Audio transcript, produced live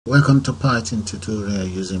Welcome to Python tutorial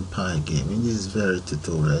using Pygame. In this very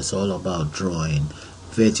tutorial, it's all about drawing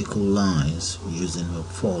vertical lines using a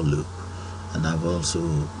for loop, and I've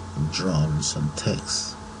also drawn some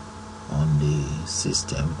text on the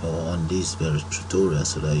system or on this very tutorial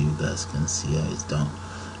so that you guys can see how it's done.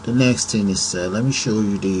 The next thing is let me show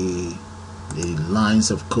you the lines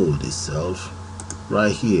of code itself.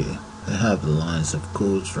 Right here I have the lines of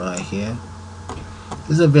codes right here.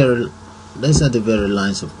 These are the very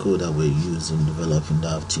lines of code that we're using developing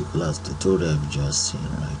that particular tutorial you've just seen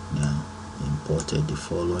right now. Imported the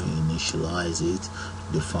following, initialize it,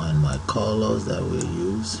 define my colors that we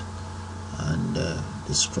use, and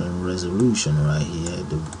the screen resolution right here,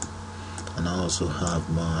 and I also have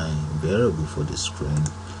my variable for the screen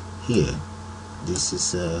here. This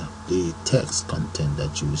is the text content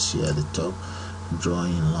that you will see at the top.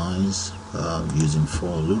 Drawing lines using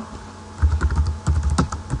for loop.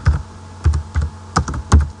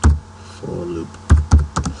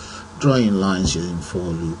 Drawing lines using for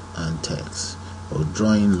loop and text, or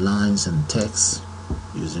drawing lines and text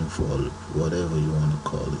using for loop, whatever you want to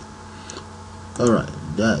call it. Alright,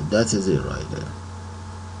 that is it right there.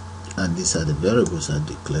 And these are the variables I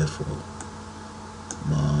declare for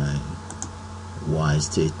my y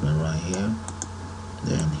statement right here.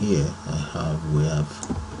 Then here we have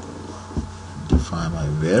defined my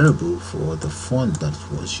variable for the font that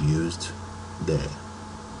was used there.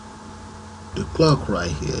 The clock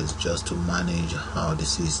right here is just to manage how the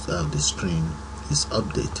screen is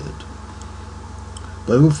updated.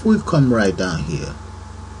 But if we come right down here,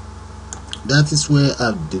 that is where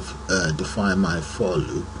I've defined my for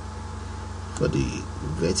loop for the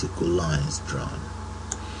vertical lines drawn.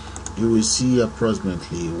 You will see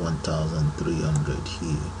approximately 1300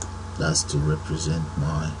 here. That's to represent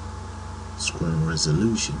my screen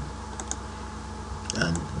resolution.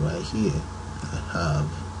 And right here I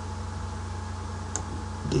have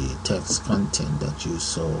the text content that you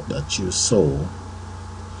saw,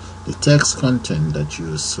 the text content that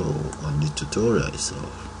you saw on the tutorial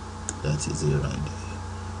itself. That is it right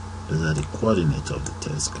there. Those are the coordinates of the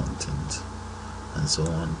text content, and so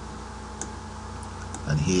on.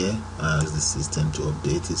 And here I ask the system to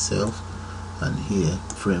update itself, and here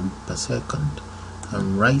frame per second,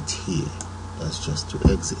 and right here that's just to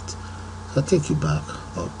exit. I'll take you back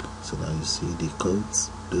up so that you see the codes.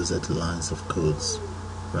 Those are the lines of codes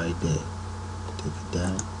right there. Take it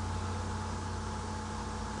down,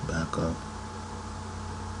 back up,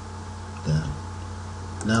 down.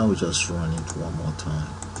 Now we just run it one more time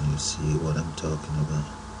and you see what I'm talking about.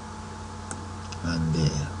 And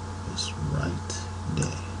there, it's right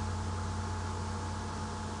there.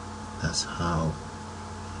 That's how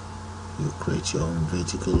you create your own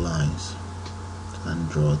vertical lines and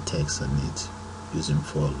draw text on it using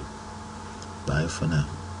for loop. Bye for now.